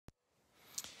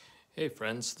Hey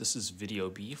friends, this is video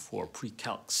B for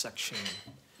PreCalc section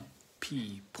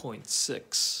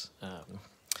P.6.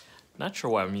 Not sure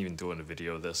why I'm even doing a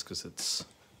video of this because it's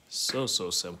so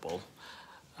simple.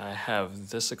 I have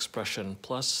this expression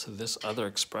plus this other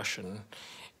expression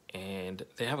and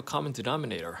they have a common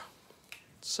denominator.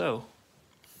 So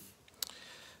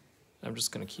I'm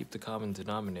just going to keep the common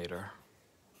denominator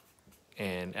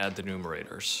and add the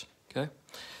numerators. Okay?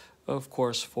 Of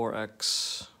course,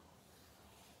 4x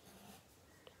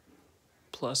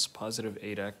plus positive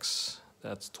 8x,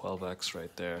 that's 12x right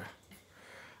there,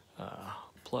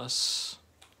 plus,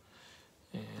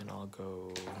 and I'll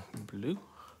go blue.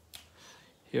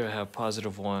 Here I have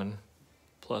positive 1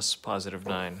 plus positive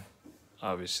 9,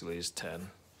 obviously is 10.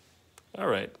 All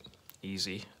right,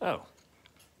 easy. Oh,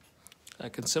 I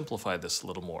can simplify this a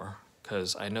little more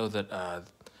because I know that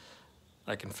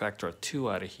I can factor a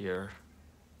 2 out of here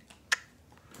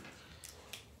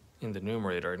in the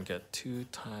numerator and get 2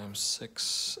 times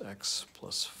 6x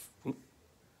plus,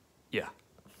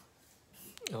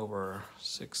 over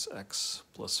 6x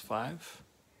plus 5.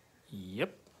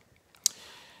 Yep.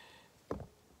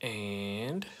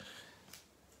 And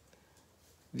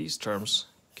these terms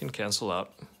can cancel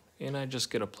out, and I just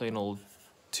get a plain old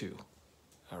 2.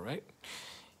 All right?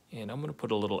 And I'm going to put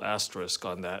a little asterisk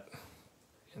on that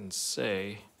and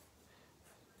say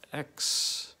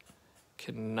x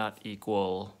cannot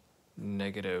equal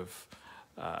negative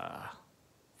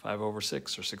 5 over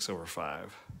 6 or 6 over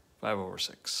 5. 5 over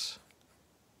 6.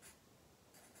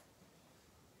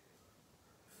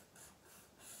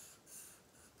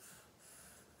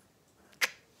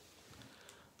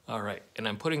 All right, and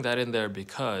I'm putting that in there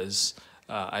because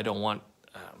I don't want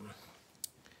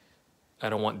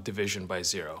division by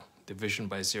 0. Division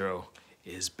by 0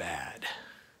 is bad.